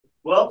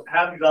Well,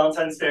 happy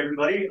Valentine's Day,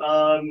 everybody.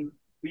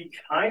 We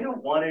kind of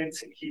wanted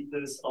to keep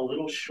this a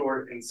little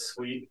short and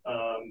sweet.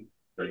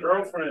 The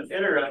girlfriend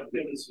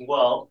interactive as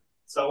well.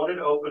 So I wanted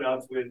to open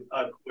up with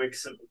a quick,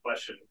 simple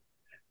question.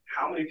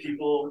 How many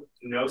people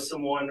know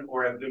someone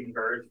or have been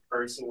burned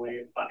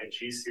personally by a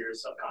GC or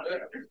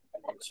subcontractor?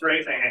 Just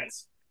raise their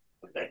hands.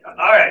 All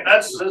right,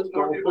 that's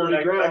more people than I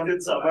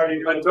expected. So I'm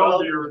already doing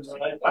well.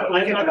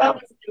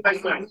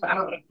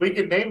 We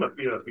can name a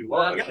few if you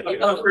want.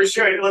 For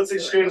sure. Let's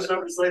exchange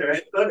numbers later.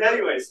 Right? But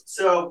anyways,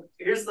 so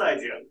here's the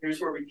idea. Here's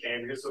where we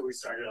came. Here's what we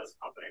started as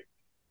a company.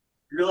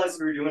 We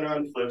realized we were doing our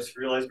own flips.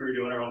 We realized we were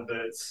doing our own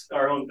bids,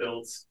 our own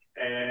builds,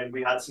 and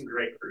we had some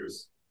great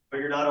crews. But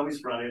you're not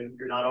always running.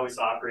 You're not always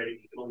operating.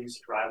 You can only use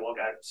a drywall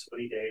guy for so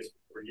many days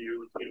before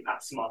you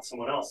pass them off to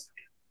someone else.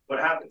 What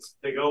happens?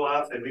 They go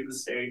off. They leave the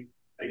state.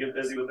 They get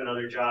busy with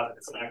another job.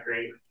 It's not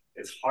great.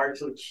 It's hard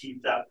to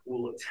keep that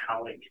pool of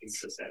talent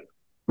consistent.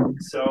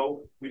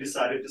 So we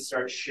decided to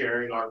start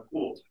sharing our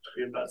pool.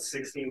 We have about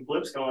 16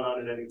 flips going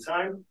on at any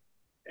time.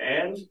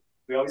 And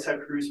we always have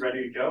crews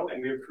ready to go.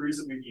 And we have crews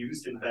that we've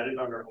used embedded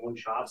on our own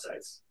job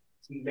sites.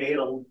 It's made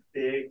a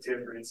big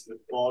difference in the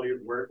quality of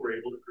work we're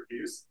able to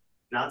produce,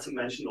 not to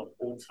mention the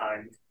whole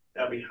time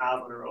that we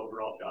have on our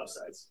overall job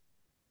sites.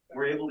 And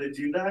we're able to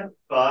do that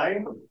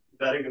by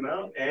vetting them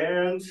out,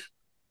 and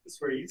that's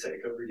where you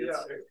take over. Yeah.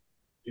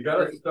 You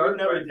got to start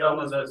by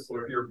telling us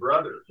with your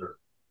brothers. Or...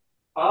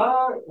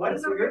 What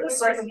is it? You're the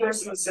second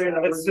person to say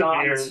that it's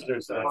not.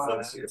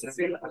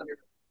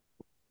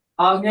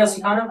 Yes,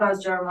 kind of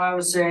as Jeremiah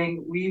was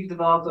saying, we've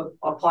developed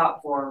a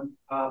platform.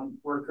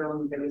 We're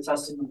currently beta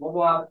testing the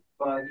mobile app,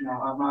 but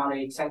I'm not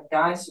a tech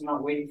guy, so I'm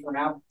not waiting for an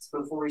app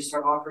before we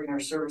start offering our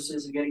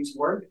services and getting to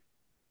work.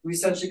 We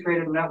essentially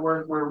created a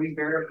network where we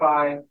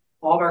verify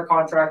all of our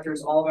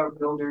contractors, all of our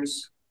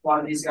builders. A lot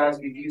of these guys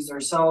we've used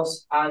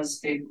ourselves. As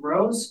it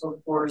grows,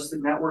 of course, the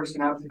network's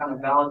gonna have to kind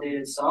of validate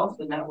itself.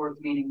 The network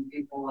meaning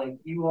people like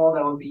you all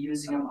that would be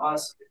using them,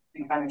 us,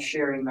 and kind of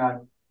sharing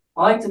that.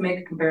 I like to make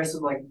a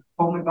comparison like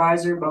Home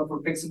Advisor, but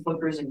for fix and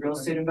flippers and real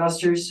estate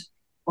investors.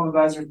 Home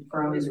Advisor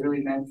currently is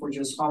really meant for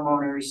just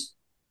homeowners.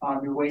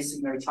 You're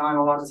wasting their time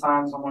a lot of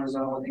times. Homeowners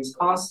don't know what things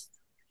cost.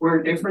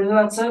 We're different in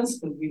that sense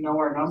because we know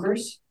our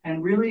numbers.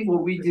 And really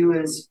what we do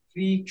is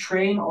we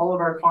train all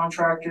of our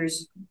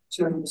contractors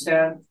to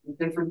understand the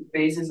different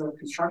phases of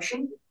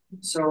construction.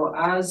 So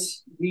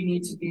as we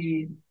need to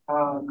be,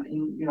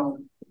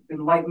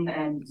 enlightened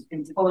and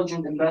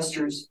intelligent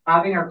investors,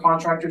 having our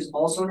contractors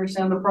also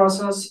understand the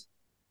process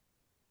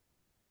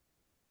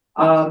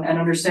and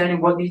understanding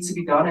what needs to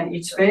be done at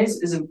each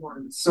phase is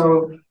important.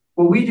 So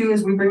what we do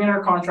is we bring in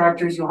our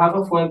contractors. You'll have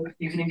a flip.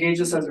 You can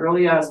engage us as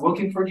early as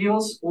looking for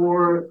deals,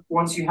 or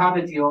once you have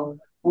a deal,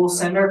 we'll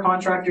send our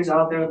contractors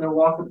out there. They'll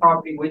walk the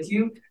property with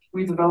you.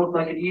 We developed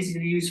like an easy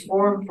to use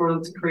form for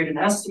them to create an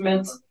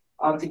estimate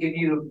to give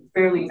you a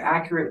fairly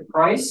accurate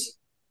price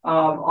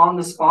on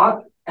the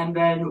spot. And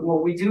then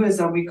what we do is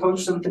that we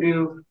coach them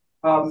through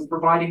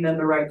providing them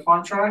the right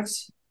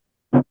contracts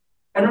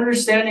and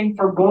understanding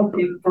for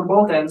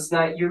both ends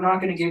that you're not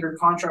going to give your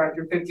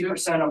contractor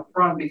 50% up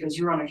front because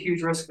you run a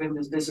huge risk of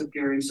this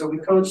disappearing. So we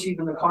coach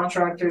even the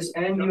contractors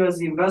and you as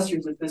the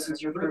investors, if this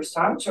is your first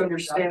time, to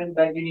understand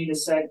that you need to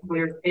set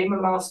clear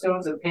payment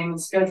milestones and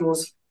payment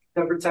schedules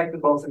that protect the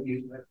both of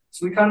you.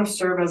 So we kind of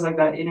serve as like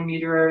that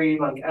intermediary,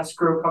 like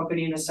escrow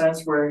company in a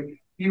sense where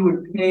you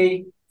would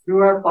pay through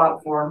our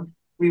platform.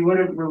 We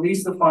wouldn't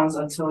release the funds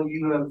until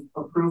you have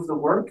approved the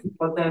work,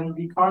 but then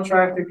the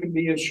contractor can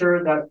be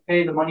assured that,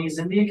 hey, the money is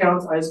in the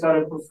account. I just got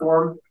to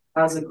perform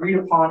as agreed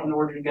upon in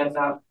order to get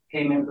that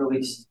payment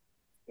released.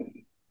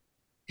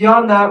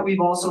 Beyond that, we've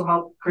also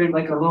helped create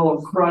like a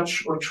little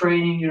crutch or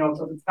training,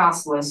 for the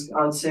task list,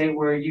 I would say,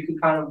 where you can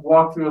kind of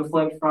walk through a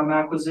flip from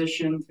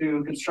acquisition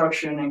to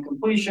construction and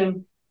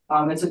completion.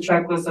 It's a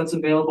checklist that's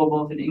available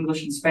both in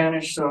English and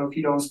Spanish. So if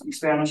you don't speak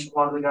Spanish, a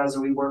lot of the guys that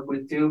we work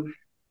with do.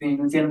 I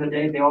mean, at the end of the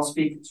day, they all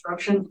speak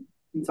construction.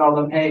 You tell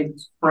them, hey,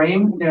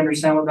 frame, they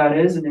understand what that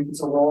is. And if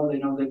it's a wall, they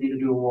know they need to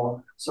do a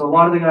wall. So a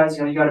lot of the guys,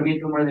 you got to meet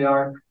them where they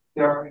are.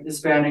 They are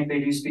Hispanic. They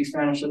do speak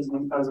Spanish as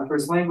a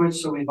first language.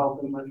 So we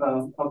help them with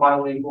a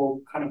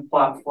bilingual kind of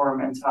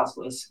platform and task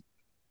list.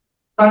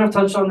 Kind of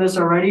touched on this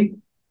already.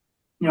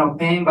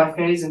 Paying by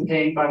phase and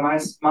paying by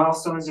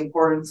milestone is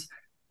important.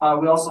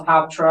 We also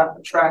have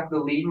track the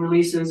lien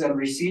releases and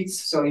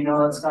receipts. So,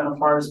 that's kind of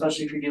hard,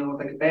 especially if you're dealing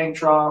with like a bank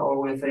draw or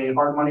with a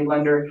hard money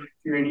lender.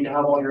 You're going to need to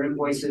have all your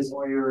invoices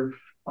or your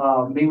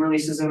lien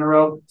releases in a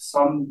row.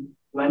 Some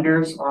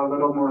lenders are a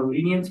little more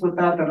lenient with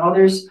that than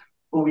others,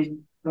 but we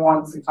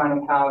want to kind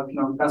of have,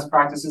 best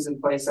practices in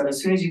place that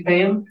as soon as you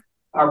pay them,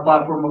 our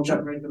platform will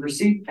generate the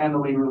receipt and the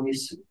lien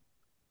release.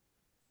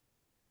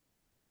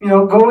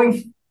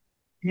 Going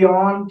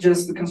beyond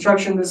just the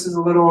construction, this is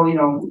a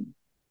little,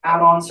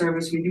 add-on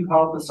service. We do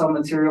help with some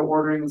material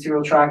ordering,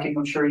 material tracking.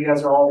 I'm sure you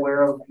guys are all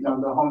aware of,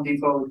 the Home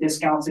Depot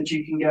discounts that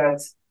you can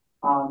get.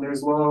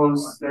 There's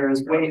Lowe's,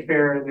 there's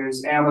Wayfair,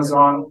 there's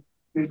Amazon.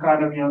 we've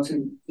kind of,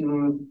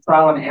 to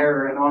trial and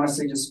error and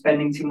honestly just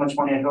spending too much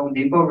money at Home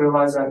Depot,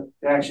 realize that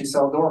they actually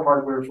sell door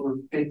hardware for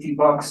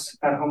 $50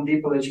 at Home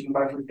Depot that you can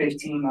buy for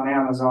 15 on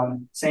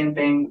Amazon. Same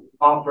thing,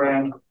 off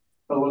brand,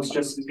 but looks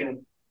just as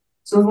good.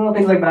 So little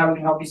things like that we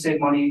can help you save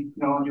money,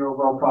 on your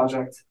overall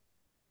project.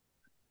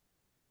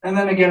 And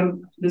then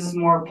again, this is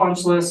more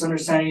punch list,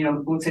 understanding, the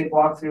blue tape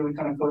walkthrough. We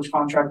kind of coach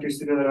contractors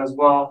to do that as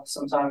well.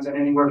 Sometimes at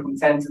anywhere from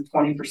 10 to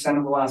 20%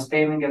 of the last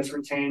payment gets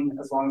retained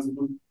as long as the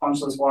blue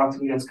punch list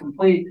walkthrough gets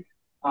complete.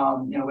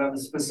 We have a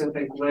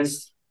specific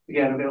list,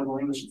 again, available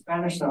in English and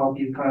Spanish to help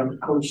you kind of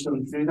coach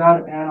them through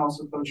that and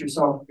also coach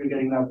yourself if you're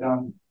getting that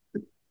done.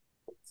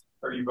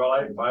 Are you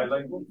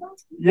bilingual?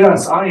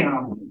 Yes, I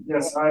am.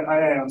 Yes,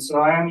 I am.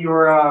 So I am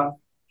your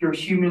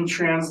human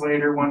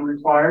translator when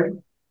required.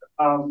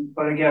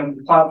 But again,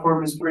 the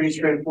platform is pretty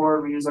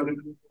straightforward. We use like a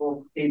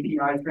Google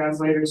API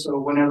translator. So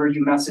whenever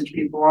you message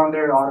people on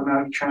there, it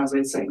automatically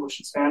translates to English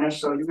and Spanish.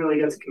 So you really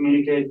get to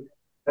communicate.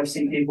 I've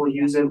seen people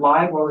use it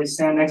live while they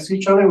stand next to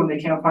each other when they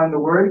can't find the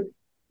word.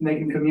 And they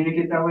can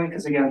communicate that way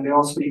because again, they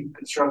all speak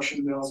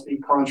construction, they all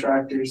speak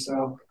contractors.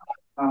 So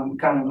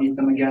kind of meet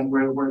them again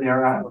where they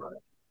are at.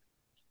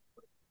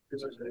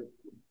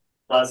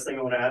 Last thing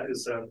I want to add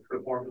is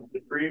performance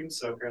free.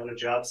 So if you're on a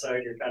job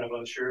site, you're kind of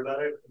unsure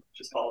about it,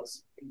 just call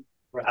us.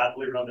 We're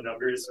happily run the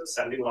numbers,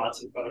 sending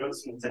lots of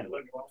photos and take a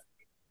look.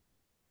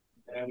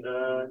 And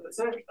that's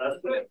it.